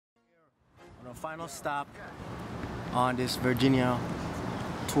The final stop on this Virginia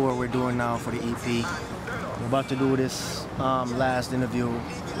tour we're doing now for the EP. We're about to do this last interview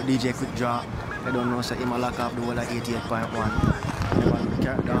with DJ QUICKDRAW. I don't know, so he might lock up the whole at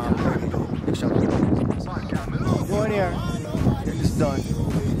 88.1. Go in here, get this done.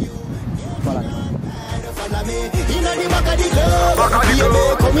 Follow me. Inna the back of the club,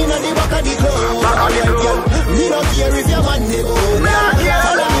 come inna the back of the club. Me no care if your man dey go.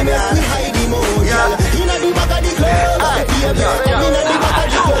 Follow me, make we hide the mode. Inna the back of the club, come inna the back of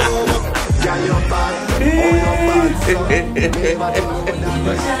the club. Girl, your bad,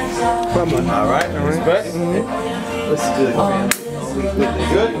 Come on. All right, respect. What's good, man?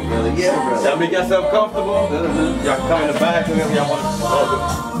 Good? Yeah, bro. Y'all make yourself comfortable. Y'all come in the back whenever y'all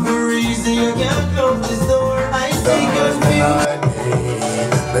want to. The reason you can't close this door, I think it's me.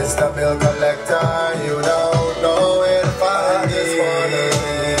 Mr. Bill Collector, you don't know where to find me.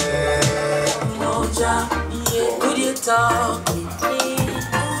 No job, could you talk with me?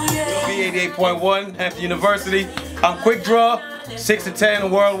 QUICKDRAW 88.1, Hampton University. I'm QUICKDRAW, 6 to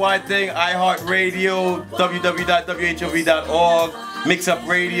 10, worldwide thing, iHeartRadio, www.whov.org, Mix Up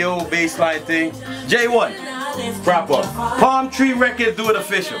Radio, baseline thing. J1, wrap up. Palm Tree Records do it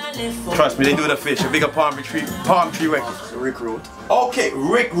official. Trust me, they do it official. Big up Palm Tree Records. Rikroot. Okay,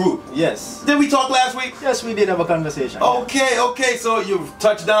 Rikroot. Yes. Did we talk last week? Yes, we did have a conversation. Okay, so you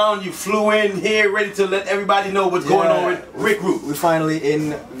touched down, you flew in here, ready to let everybody know what's going on with Rikroot. We're finally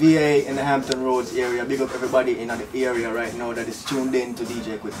in VA in the Hampton Roads area. Big up everybody in the area right now that is tuned in to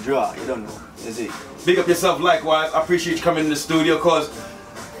DJ QUICKDRAW. You don't know, is it? Big up yourself likewise. I appreciate you coming in the studio because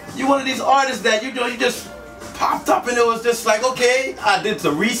you're one of these artists that you just popped up and it was just like, okay, I did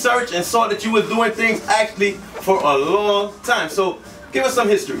some research and saw that you was doing things actually for a long time. So give us some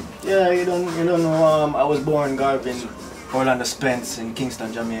history. Yeah, you don't know. I was born Garvin, Orlando Spence in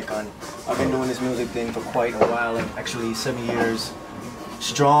Kingston, Jamaica. And I've been doing this music thing for quite a while, like actually 7 years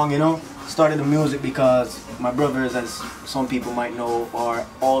strong, you know. Started the music because my brothers, as some people might know, or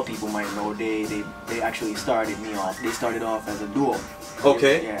all people might know, they actually started me off. They started off as a duo.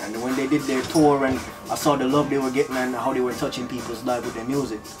 Okay. Yeah, and when they did their tour and I saw the love they were getting and how they were touching people's lives with their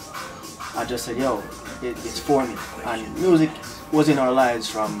music, I just said, yo, it's for me. And music was in our lives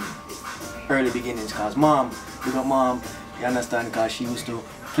from early beginnings, cause mom, you understand, cause she used to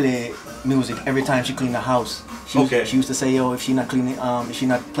play music every time she cleaned the house. She used to say, yo, if she not cleaning, if she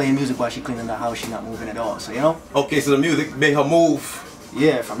not playing music while she cleaning the house, she not moving at all. So you know. Okay, so the music made her move.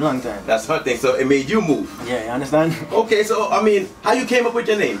 Yeah, from long time. That's her thing. So it made you move. Yeah, you understand? Okay, so I mean, how you came up with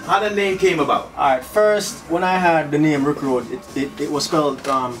your name? How the name came about? Alright, first when I had the name Rikroot, it was spelled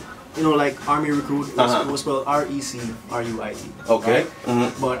you know, like Army Recruit. It was spelled R-E-C-R-U-I-T. Okay.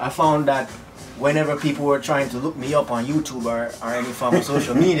 Right? But I found that whenever people were trying to look me up on YouTube or any form of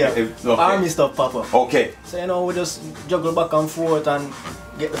social media, Army stuff pop up. Okay. So you know, we just juggle back and forth and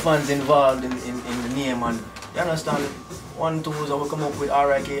get the fans involved in the name, and you understand. 1, 2, so we come up with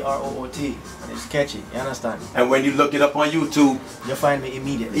R-I-K-R-O-O-T, and it's catchy, you understand? And when you look it up on YouTube, you find me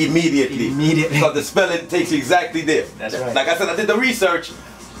immediately. Immediately. Because the spelling takes you exactly there. That's right. Like I said, I did the research.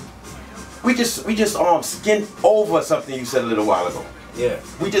 We just skinned over something you said a little while ago. Yeah.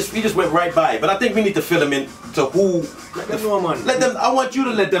 We just went right by it. But I think we need to fill them in to who. Let them know, man. Let them. I want you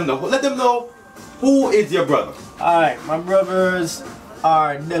to let them know. Let them know who is your brother. Alright, my brothers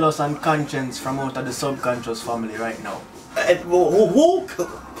are Delos and Conscience from out of the Subconscious family right now. Who?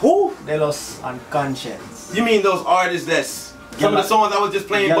 Delos and Conscience. You mean those artists that's some of the songs I was just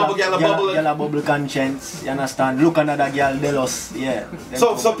playing, Bubble Gala Bubble? Gala Bubble Conscience, you understand? Look another girl, Delos, yeah.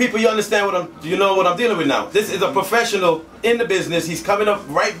 So people, you understand you know what I'm dealing with now. This is a professional in the business. He's coming up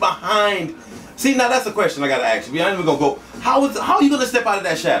right behind. See, now that's a question I gotta ask you. We ain't even gonna go. How are you gonna step out of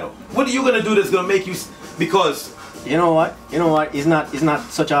that shadow? What are you gonna do that's gonna make you? Because you know what? It's not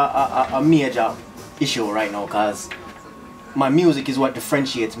such a major issue right now, cause my music is what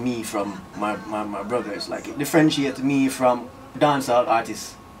differentiates me from my brothers. Like, it differentiates me from dancehall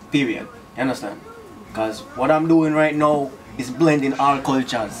artists, period. You understand? Because what I'm doing right now is blending all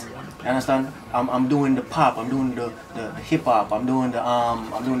cultures. You understand? I'm doing the pop, I'm doing the hip hop, I'm doing the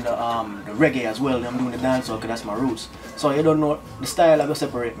reggae as well. I'm doing the dancehall because that's my roots. So you don't know the style that will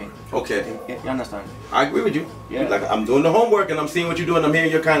separate me. Okay. You understand? I agree with you. Yeah. Like, I'm doing the homework and I'm seeing what you're doing. I'm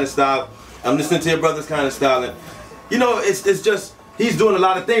hearing your kind of style. I'm listening to your brother's kind of style. And you know, it's just, he's doing a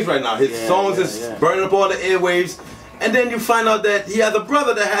lot of things right now. His songs is burning up all the airwaves. And then you find out that he has a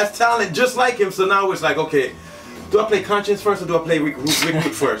brother that has talent just like him. So now it's like, okay, do I play Conscience first or do I play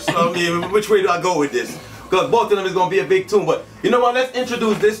Rikroot first? I mean, which way do I go with this? Because both of them is going to be a big tune. But you know what, let's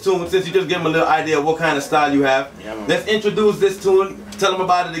introduce this tune since you just gave him a little idea of what kind of style you have. Yeah, let's introduce this tune. tell them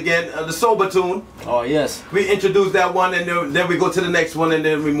about it again. The sober tune. Oh yes. We introduce that one, and then we go to the next one, and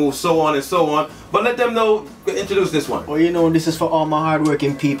then we move so on and so on. But let them know. Introduce this one. Well, you know, this is for all my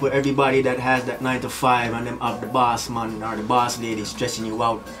hardworking people, everybody that has that 9 to 5, and them have the boss man or the boss lady stressing you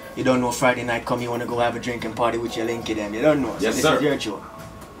out. You don't know Friday night come, you want to go have a drinking party with your linky them. You don't know. So yes, this sir. is your tune.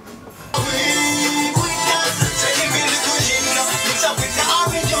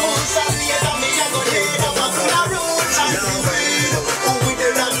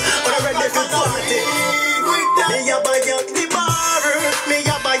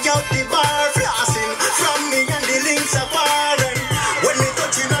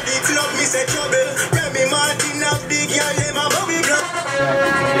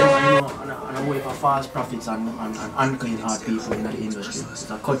 False prophets and unclean heart people in the industry. It's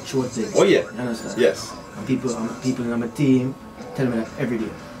a cutthroat thing. Oh yeah. You understand? Yes. And people in my team tell me that every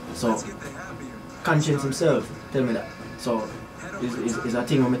day. So conscience himself tell me that. So it's a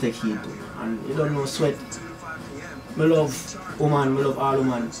thing when I take heed to. And you don't know sweat. I love woman, I love all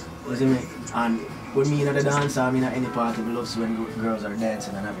women. You see me? And when me in the dance, I'm in any party, I love when girls are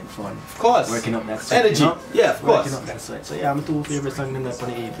dancing and having fun. Of course. Working up that sweat. Energy. You know? Yeah, of course. Working up that sweat. So yeah, I'm two favorite songs in that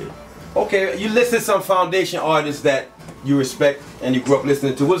on the EP. Okay, you listed some foundation artists that you respect and you grew up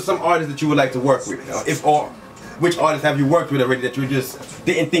listening to. What are some artists that you would like to work with? Which artists have you worked with already that you just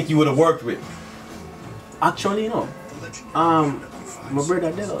didn't think you would have worked with? Actually, no. My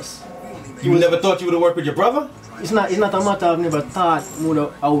brother Delos. You never thought you would have worked with your brother? It's not a matter I've never thought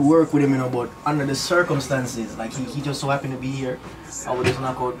I would work with him, you know, but under the circumstances, like he just so happened to be here, I would just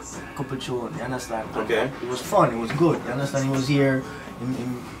knock out a couple tunes, you understand? Okay. It was fun, it was good, you understand? He was here,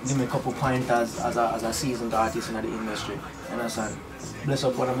 give me a couple pointers as a seasoned artist in the industry, you understand? Bless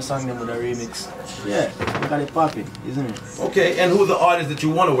up one of my songs with a remix. Yeah, we got it popping, isn't it? Okay, and who are the artists that you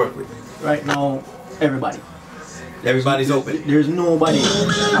want to work with? Right now, everybody. Everybody's open. There's nobody. I'm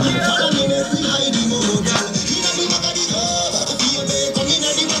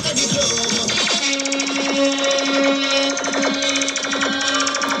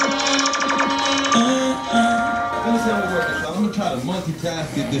gonna try to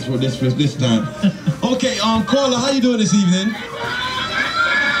multitask it this time. Okay, caller, how you doing this evening?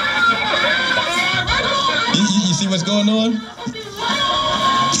 You see what's going on?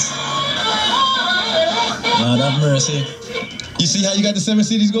 God have mercy. You see how you got the 7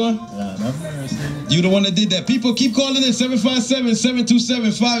 cities going? God have mercy. You the one that did that. People keep calling in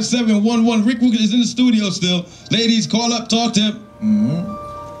 757-727-5711. Rikroot is in the studio still. Ladies, call up, talk to him.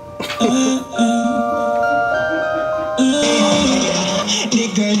 The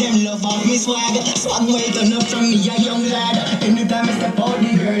girl them love off me swag. Swag well done up from me a young lad. Anytime I step out,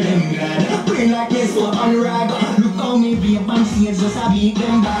 the girl them glad. Bring like this so on rag. Look how me be up on stage, just a beat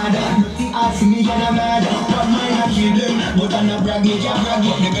them bad. Look the ask me and I'm mad. But mine I kill them, but I not brag me can't brag.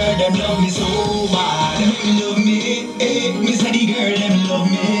 But the girl them love me so bad. They love me, me say the girl them love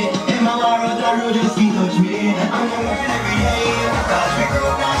me. Them a war out the road just to touch me. I'm a girl every day, cause we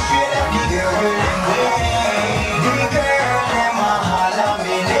grow up straight up the girl them way. The girl them a holla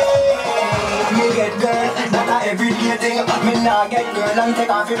me name. Me get girl, that a everyday thing. Me nah get girl and take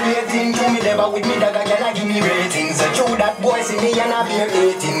off your rating. Tell me never with me that a girl a give me ratings. So true that boy see me and a beer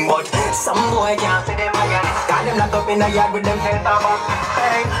 18. But some boy can't see them again. Got them locked up in a yard with them felt back.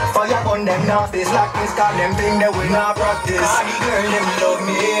 Hey, fire on them nasty slackness. Cause them think they will not practice. Cause the girl them love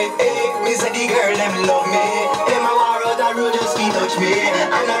me. Hey, me say the girl them love me. Them a war out the road just to touch me. And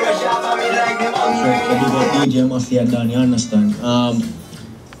I rush off of me like them hungry. DJ Mafia done, you understand?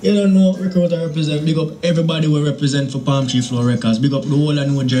 You don't know, Rikroot I represent, big up everybody we represent for Palm Tree Flow Records. Big up the whole of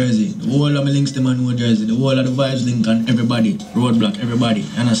New Jersey, the whole of my links to my New Jersey, the whole of the Vibes link and everybody, Roadblock, everybody,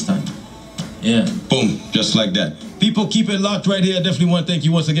 you understand? Yeah. Boom, just like that. People, keep it locked right here. I definitely want to thank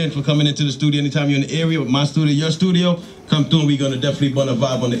you once again for coming into the studio. Anytime you're in the area, with my studio, your studio, come through and we're going to definitely burn a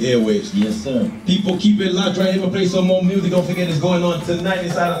vibe on the airwaves. Yes, sir. People, keep it locked right here. We'll play some more music. Don't forget it's going on tonight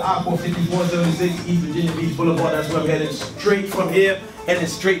inside of Aqua 5476 East Virginia Beach Boulevard. That's where I'm heading straight from here, heading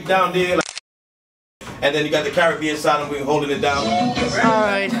straight down there. And then you got the Caribbean side and we're holding it down.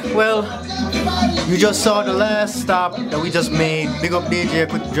 Alright, well, you just saw the last stop that we just made. Big up DJ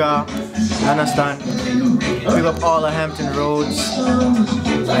QUICKDRAW, you understand? Big up all the Hampton Roads.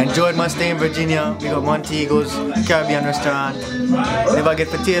 I enjoyed my stay in Virginia. Big up Montego's Caribbean restaurant. Never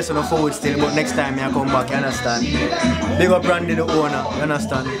get to taste of the food still, but next time I come back, you understand? Big up Randy the owner, you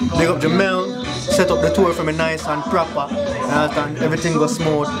understand? Big up Jamel, set up the tour for me nice and proper, you understand? Everything goes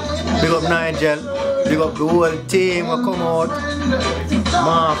smooth. Big up Nigel. Big up the whole team who come out.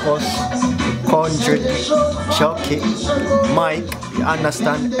 Marcus, Country, Chucky, Mike, you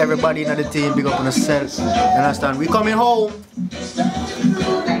understand? Everybody in the team, big up on yourself. You understand? We coming home.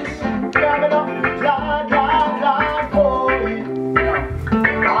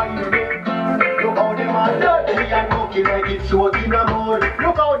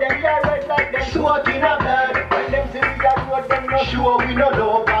 not sure we no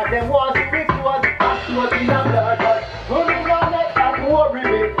know.